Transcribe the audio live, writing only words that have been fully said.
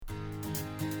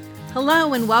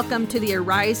Hello and welcome to the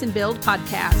Arise and Build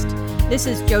podcast. This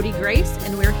is Jody Grace,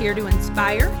 and we're here to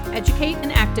inspire, educate,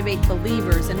 and activate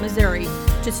believers in Missouri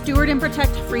to steward and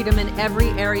protect freedom in every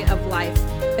area of life,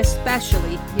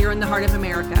 especially here in the heart of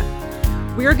America.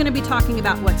 We are going to be talking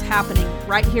about what's happening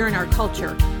right here in our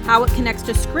culture, how it connects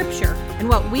to Scripture, and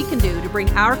what we can do to bring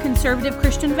our conservative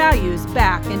Christian values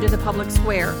back into the public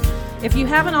square. If you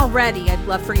haven't already, I'd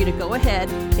love for you to go ahead,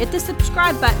 hit the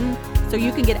subscribe button so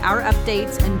you can get our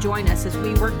updates and join us as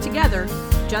we work together,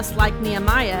 just like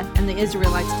Nehemiah and the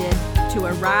Israelites did, to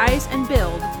arise and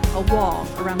build a wall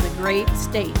around the great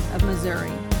state of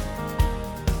Missouri.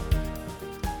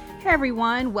 Hey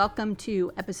everyone, welcome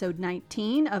to episode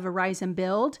 19 of Arise and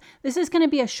Build. This is going to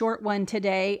be a short one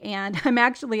today, and I'm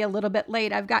actually a little bit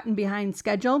late. I've gotten behind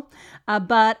schedule,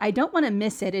 but I don't want to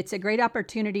miss it. It's a great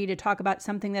opportunity to talk about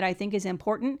something that I think is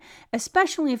important,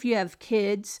 especially if you have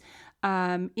kids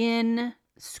in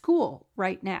school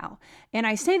right now. And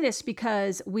I say this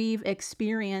because we've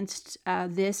experienced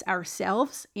this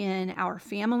ourselves in our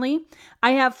family.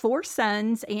 I have 4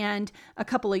 sons, and a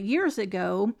couple of years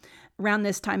ago, around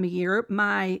this time of year,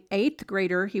 my 8th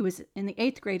grader, he was in the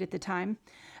 8th grade at the time,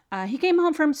 he came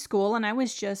home from school, and I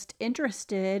was just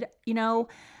interested,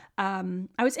 I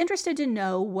was interested to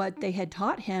know what they had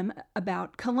taught him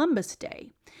about Columbus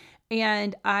Day.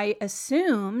 And I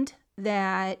assumed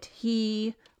that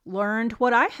he learned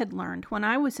what I had learned when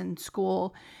I was in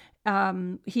school.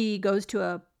 He goes to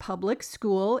a public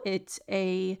school. It's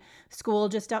a school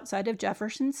just outside of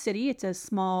Jefferson City. It's a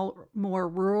small, more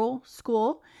rural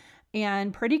school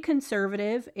and pretty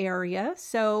conservative area.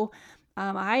 So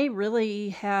I really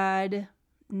had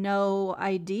no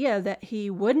idea that he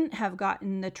wouldn't have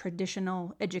gotten the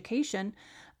traditional education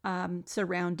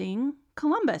surrounding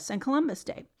Columbus and Columbus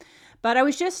Day. But I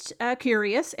was just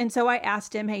curious, and so I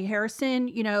asked him, hey, Harrison,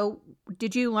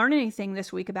 did you learn anything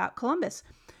this week about Columbus?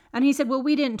 And he said, well,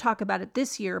 we didn't talk about it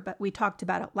this year, but we talked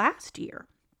about it last year.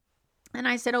 And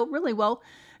I said, oh, really? Well,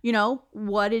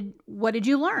 what did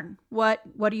you learn? What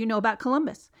do you know about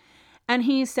Columbus? And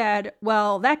he said,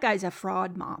 well, that guy's a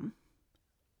fraud, Mom.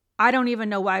 I don't even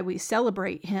know why we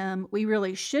celebrate him. We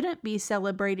really shouldn't be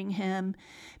celebrating him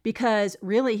because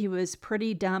really he was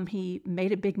pretty dumb. He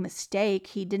made a big mistake.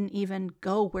 He didn't even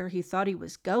go where he thought he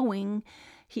was going.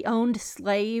 He owned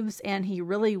slaves, and he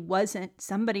really wasn't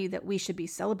somebody that we should be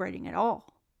celebrating at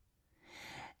all.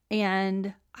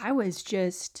 And I was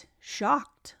just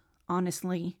shocked,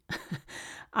 honestly.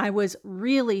 I was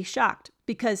really shocked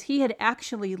because he had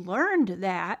actually learned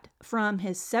that from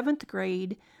his 7th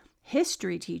grade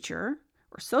history teacher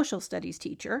or social studies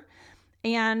teacher.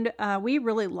 And we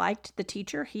really liked the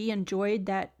teacher. He enjoyed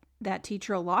that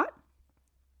teacher a lot.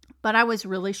 But I was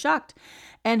really shocked.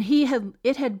 And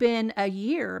it had been a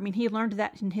year. I mean, he learned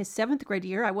that in his 7th grade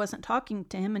year. I wasn't talking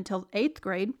to him until 8th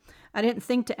grade. I didn't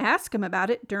think to ask him about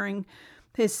it during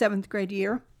his 7th grade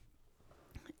year.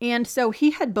 And so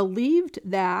he had believed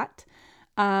that,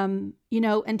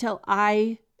 until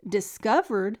I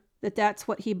discovered that that's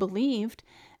what he believed.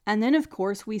 And then, of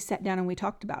course, we sat down and we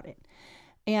talked about it.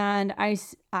 And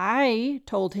I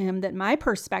told him that my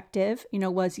perspective,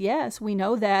 was yes, we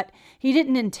know that he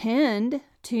didn't intend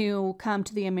to come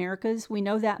to the Americas. We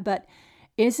know that. But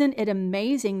isn't it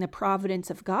amazing the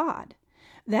providence of God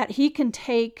that he can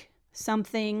take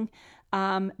something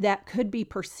that could be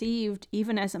perceived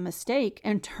even as a mistake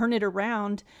and turn it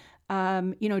around,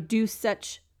 do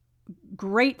such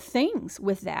great things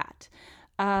with that.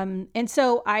 And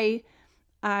so I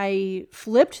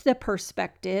flipped the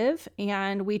perspective,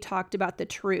 and we talked about the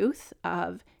truth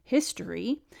of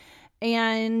history.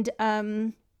 And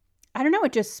I don't know,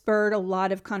 it just spurred a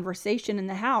lot of conversation in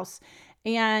the house.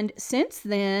 And since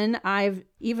then, I've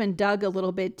even dug a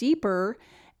little bit deeper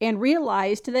and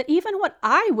realized that even what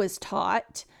I was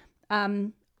taught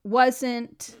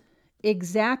wasn't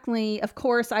exactly, of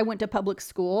course, I went to public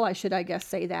school. I guess,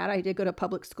 say that. I did go to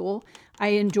public school. I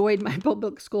enjoyed my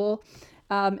public school.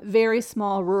 Very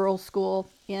small rural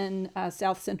school in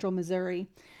South Central Missouri.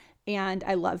 And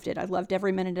I loved it. I loved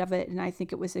every minute of it. And I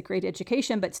think it was a great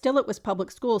education, but still it was public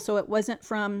school. So it wasn't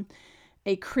from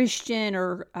a Christian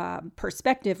or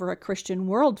perspective or a Christian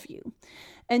worldview.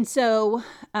 And so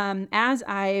as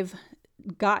I've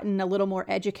gotten a little more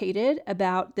educated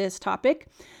about this topic,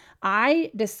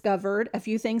 I discovered a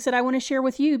few things that I want to share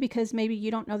with you because maybe you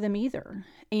don't know them either.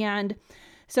 And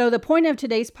so the point of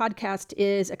today's podcast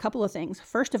is a couple of things.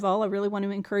 First of all, I really want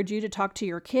to encourage you to talk to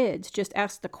your kids. Just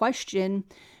ask the question,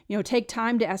 take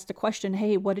time to ask the question,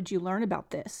 hey, what did you learn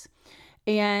about this?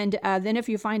 And then if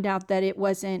you find out that it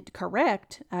wasn't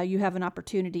correct, you have an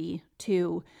opportunity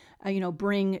to,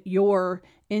 bring your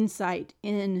insight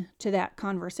into that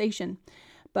conversation.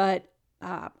 But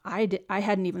I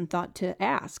hadn't even thought to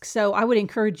ask. So I would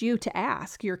encourage you to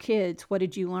ask your kids, what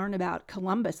did you learn about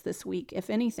Columbus this week,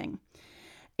 if anything?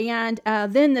 And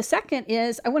then the second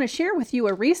is I want to share with you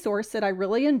a resource that I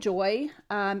really enjoy.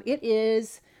 It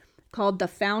is called the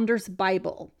Founders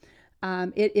Bible.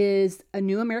 It is a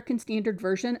New American Standard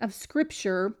Version of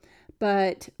Scripture,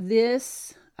 but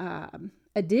this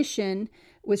edition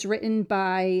was written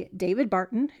by David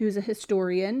Barton, who's a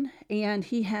historian, and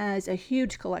he has a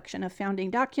huge collection of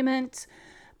founding documents,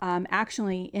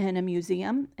 actually in a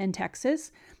museum in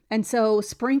Texas. And so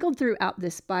sprinkled throughout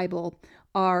this Bible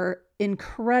are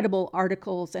incredible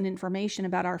articles and information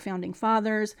about our founding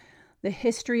fathers, the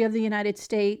history of the United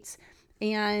States.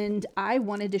 And I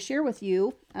wanted to share with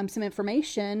you some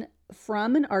information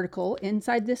from an article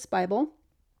inside this Bible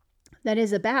that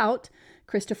is about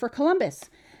Christopher Columbus.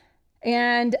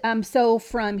 And so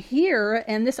from here,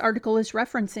 and this article is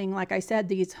referencing, like I said,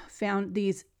 the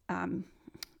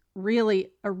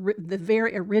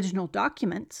very original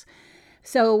documents.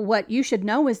 So what you should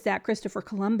know is that Christopher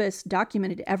Columbus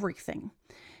documented everything.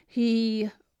 He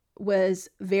was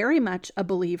very much a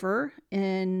believer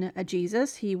in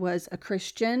Jesus. He was a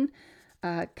Christian,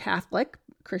 Catholic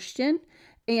Christian,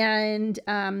 and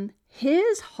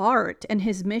his heart and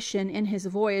his mission in his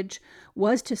voyage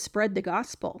was to spread the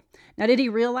gospel. Now, did he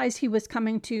realize he was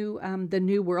coming to the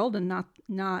New World and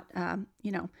not the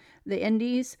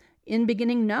Indies? In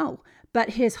beginning, no.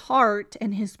 But his heart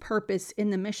and his purpose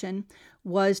in the mission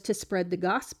was to spread the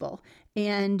gospel.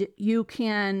 And you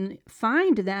can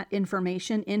find that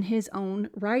information in his own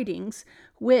writings,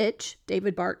 which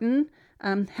David Barton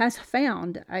has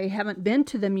found. I haven't been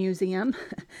to the museum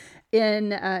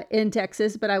in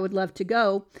Texas, but I would love to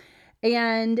go.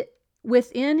 And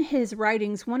within his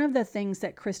writings, one of the things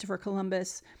that Christopher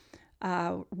Columbus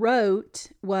wrote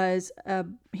was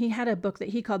he had a book that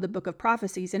he called the Book of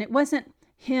Prophecies, and it wasn't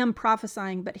him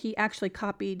prophesying, but he actually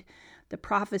copied the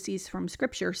prophecies from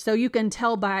Scripture. So you can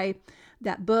tell by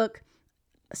that book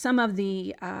some of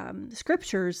the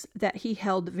scriptures that he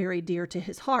held very dear to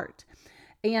his heart.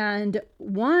 And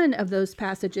one of those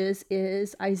passages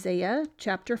is Isaiah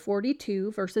chapter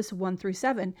 42, verses 1 through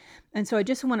 7. And so I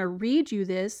just want to read you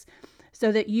this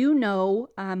so that you know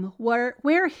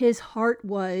where his heart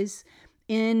was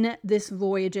in this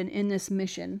voyage and in this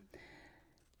mission.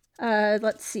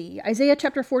 Let's see, Isaiah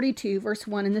chapter 42, verse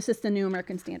 1, and this is the New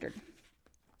American Standard.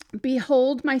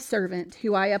 Behold my servant,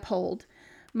 who I uphold,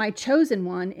 my chosen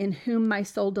one, in whom my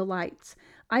soul delights.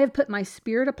 I have put my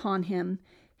spirit upon him.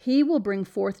 He will bring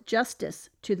forth justice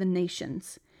to the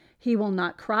nations. He will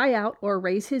not cry out or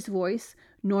raise his voice,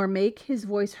 nor make his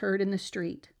voice heard in the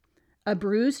street. A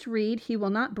bruised reed he will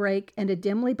not break, and a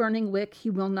dimly burning wick he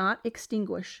will not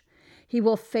extinguish. He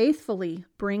will faithfully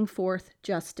bring forth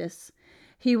justice.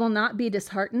 He will not be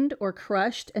disheartened or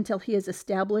crushed until he has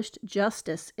established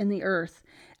justice in the earth,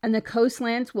 and the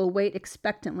coastlands will wait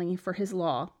expectantly for his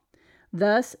law.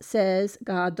 Thus says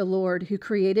God the Lord, who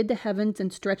created the heavens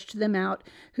and stretched them out,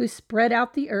 who spread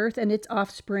out the earth and its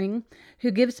offspring,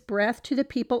 who gives breath to the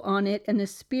people on it and the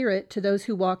spirit to those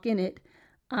who walk in it.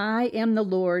 I am the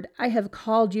Lord. I have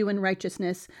called you in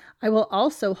righteousness. I will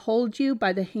also hold you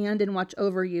by the hand and watch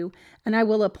over you, and I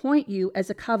will appoint you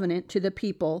as a covenant to the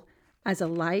people, as a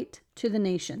light to the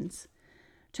nations,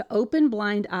 to open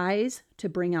blind eyes, to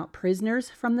bring out prisoners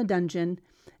from the dungeon,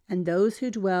 and those who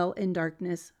dwell in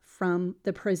darkness from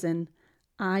the prison.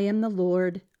 I am the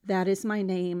Lord, that is my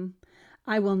name.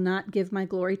 I will not give my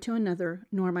glory to another,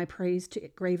 nor my praise to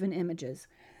graven images.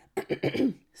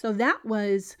 So that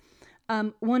was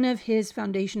one of his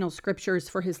foundational scriptures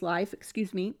for his life,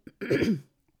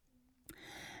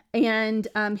 And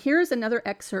here's another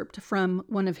excerpt from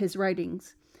one of his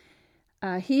writings.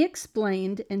 He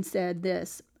explained and said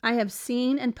this: I have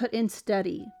seen and put in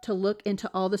study to look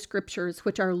into all the scriptures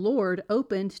which our Lord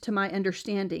opened to my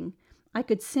understanding. I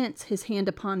could sense his hand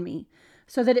upon me,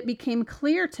 so that it became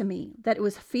clear to me that it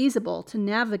was feasible to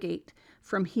navigate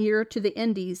from here to the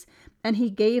Indies, and he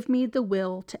gave me the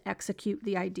will to execute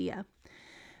the idea.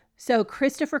 So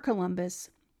Christopher Columbus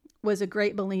was a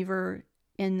great believer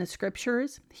in the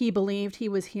scriptures. He believed he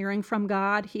was hearing from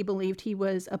God. He believed he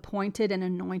was appointed and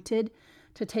anointed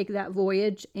to take that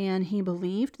voyage, and he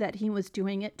believed that he was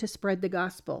doing it to spread the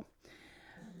gospel.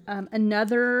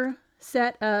 Another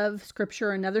set of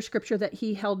scripture, another scripture that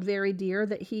he held very dear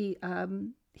that he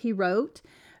wrote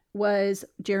was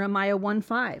Jeremiah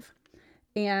 1:5.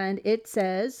 And it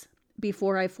says,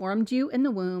 before I formed you in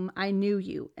the womb, I knew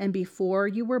you, and before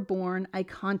you were born, I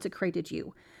consecrated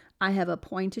you. I have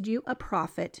appointed you a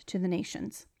prophet to the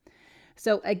nations.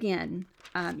 So again,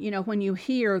 when you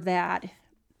hear that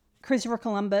Christopher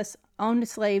Columbus owned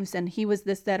slaves and he was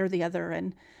this, that, or the other,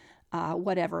 and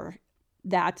whatever,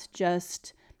 that's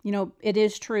just, it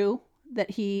is true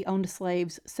that he owned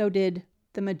slaves. So did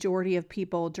the majority of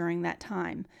people during that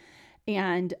time.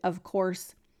 And of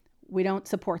course, we don't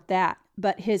support that.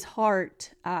 But his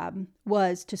heart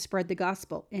was to spread the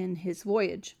gospel in his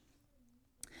voyage.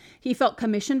 He felt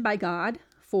commissioned by God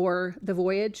for the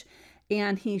voyage,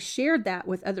 and he shared that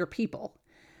with other people.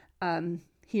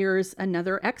 Here's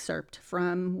another excerpt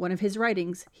from one of his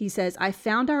writings. He says, "I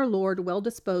found our Lord well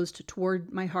disposed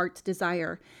toward my heart's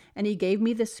desire, and he gave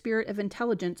me the spirit of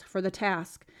intelligence for the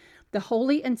task. The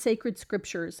holy and sacred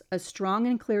scriptures, a strong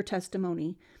and clear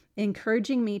testimony,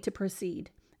 encouraging me to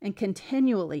proceed, and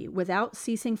continually, without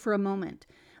ceasing for a moment,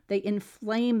 they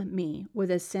inflame me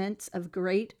with a sense of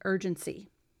great urgency."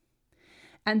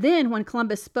 And then when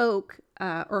Columbus spoke,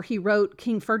 he wrote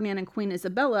King Ferdinand and Queen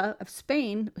Isabella of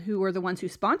Spain, who were the ones who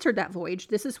sponsored that voyage,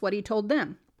 this is what he told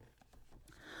them.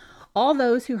 "All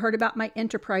those who heard about my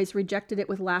enterprise rejected it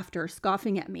with laughter,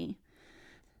 scoffing at me.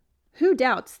 Who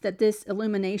doubts that this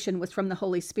illumination was from the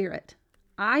Holy Spirit?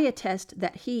 I attest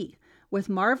that he, with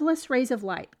marvelous rays of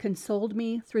light, consoled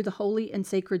me through the holy and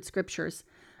sacred scriptures,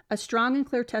 a strong and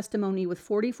clear testimony with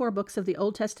 44 books of the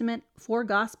Old Testament, 4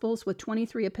 Gospels with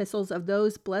 23 epistles of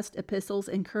those blessed epistles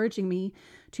encouraging me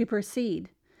to proceed."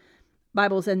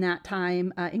 Bibles in that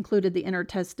time included the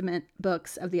intertestament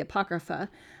books of the Apocrypha,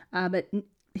 but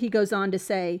he goes on to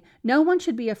say, "No one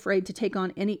should be afraid to take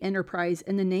on any enterprise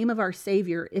in the name of our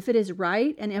Savior if it is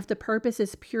right and if the purpose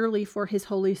is purely for his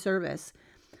holy service.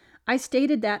 I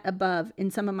stated that above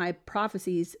in some of my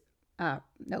prophecies.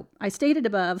 I stated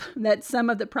above that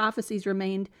some of the prophecies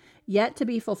remained yet to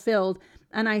be fulfilled,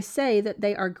 and I say that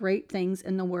they are great things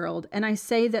in the world. And I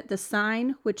say that the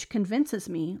sign which convinces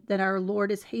me that our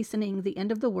Lord is hastening the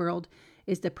end of the world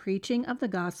is the preaching of the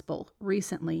gospel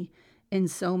recently in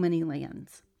so many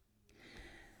lands."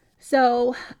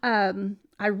 So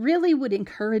I really would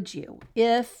encourage you,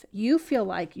 if you feel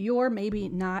like you're maybe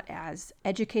not as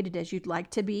educated as you'd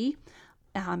like to be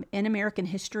in American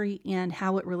history and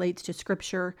how it relates to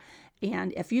Scripture,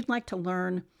 and if you'd like to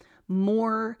learn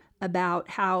more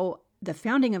about how the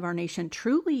founding of our nation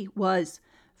truly was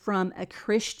from a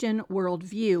Christian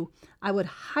worldview, I would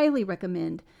highly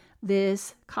recommend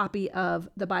this copy of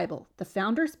the Bible, the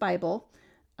Founder's Bible.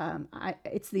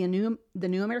 It's the New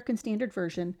American Standard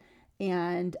Version,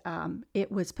 and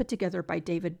it was put together by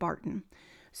David Barton.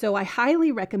 So I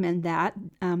highly recommend that.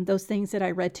 Those things that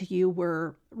I read to you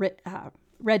were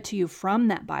read to you from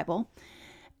that Bible.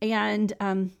 And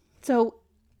so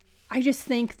I just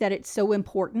think that it's so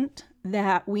important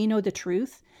that we know the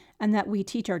truth and that we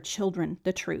teach our children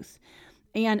the truth.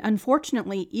 And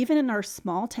unfortunately, even in our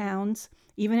small towns,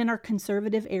 even in our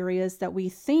conservative areas that we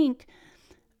think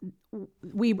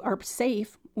we are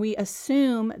safe, we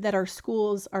assume that our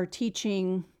schools are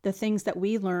teaching the things that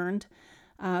we learned.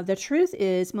 The truth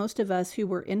is, most of us who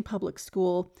were in public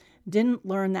school didn't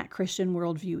learn that Christian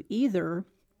worldview either,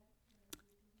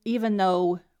 even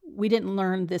though we didn't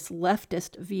learn this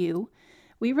leftist view.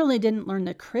 We really didn't learn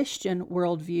the Christian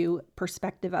worldview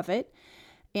perspective of it.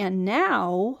 And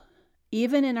now,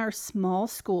 even in our small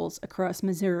schools across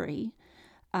Missouri,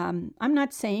 I'm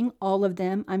not saying all of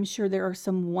them. I'm sure there are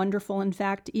some wonderful, in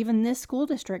fact, even this school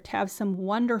district have some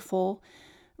wonderful,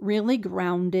 really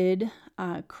grounded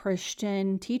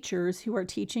Christian teachers who are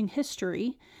teaching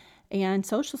history and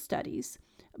social studies.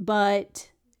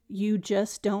 But you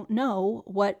just don't know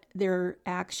what they're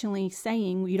actually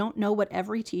saying. You don't know what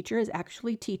every teacher is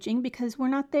actually teaching because we're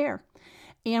not there.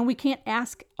 And we can't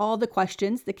ask all the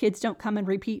questions. The kids don't come and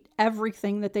repeat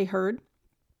everything that they heard.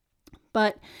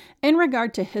 But in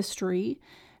regard to history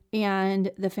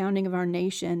and the founding of our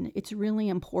nation, it's really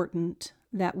important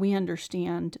that we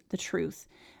understand the truth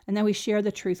and that we share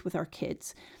the truth with our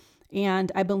kids.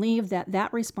 And I believe that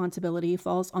that responsibility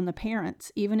falls on the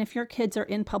parents, even if your kids are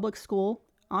in public school,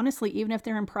 honestly, even if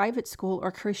they're in private school or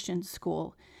Christian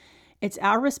school. It's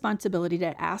our responsibility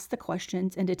to ask the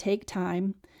questions and to take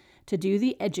time to do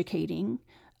the educating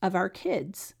of our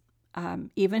kids.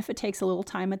 Even if it takes a little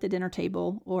time at the dinner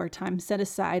table or time set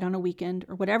aside on a weekend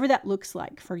or whatever that looks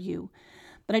like for you.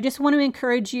 But I just want to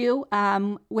encourage you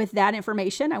with that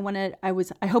information.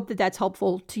 I hope that that's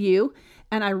helpful to you.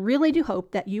 And I really do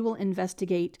hope that you will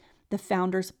investigate the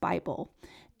Founder's Bible.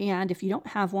 And if you don't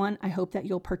have one, I hope that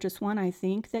you'll purchase one. I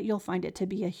think that you'll find it to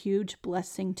be a huge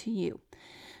blessing to you.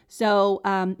 So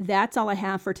that's all I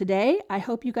have for today. I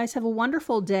hope you guys have a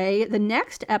wonderful day. The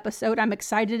next episode I'm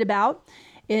excited about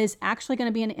is actually going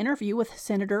to be an interview with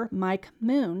Senator Mike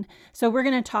Moon. So we're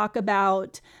going to talk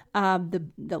about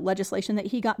the legislation that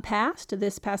he got passed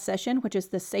this past session, which is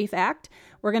the SAFE Act.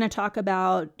 We're going to talk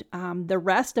about the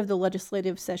rest of the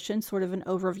legislative session, sort of an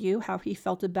overview, how he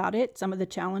felt about it, some of the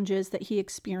challenges that he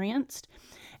experienced.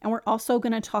 And we're also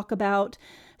going to talk about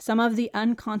some of the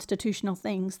unconstitutional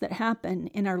things that happen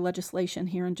in our legislation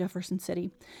here in Jefferson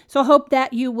City. So I hope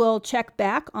that you will check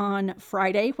back on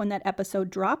Friday when that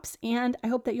episode drops, and I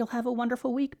hope that you'll have a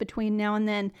wonderful week between now and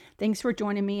then. Thanks for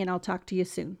joining me, and I'll talk to you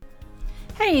soon.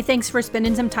 Hey, thanks for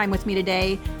spending some time with me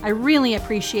today. I really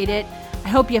appreciate it. I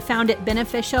hope you found it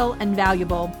beneficial and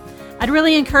valuable. I'd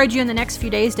really encourage you in the next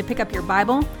few days to pick up your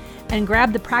Bible and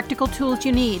grab the practical tools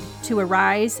you need to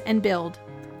arise and build.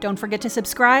 Don't forget to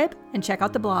subscribe and check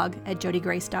out the blog at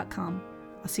jodygrace.com.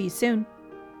 I'll see you soon.